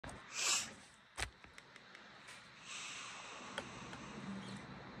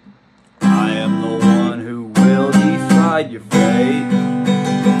your fate.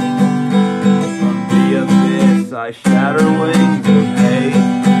 From the abyss I shatter wings of hate.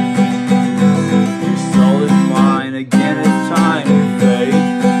 Your soul is mine, again it's time to fade.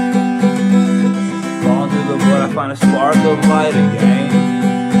 Falling through the wood I find a spark of light again.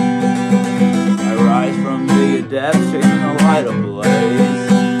 I rise from the depths, chasing the light ablaze.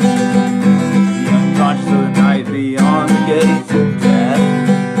 The unconscious of the night beyond the gates of death.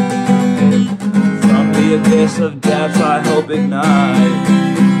 From the abyss of depths I hope ignite.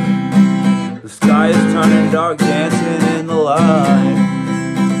 The sky is turning dark, dancing in the light.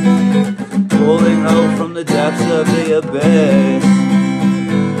 Pulling hope from the depths of the abyss.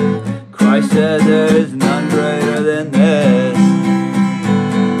 Christ said there is none greater than this.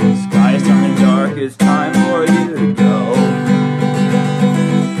 The sky is turning dark, it's time for you to go.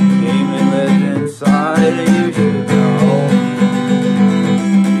 The demon lives inside and you should know.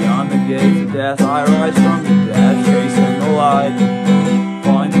 Beyond the gates of death I rise from the depths, chasing the light.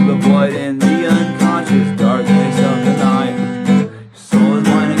 Falling through the void in the unconscious darkness of the night. Your soul is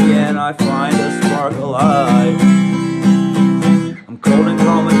mine again, I find a spark alive.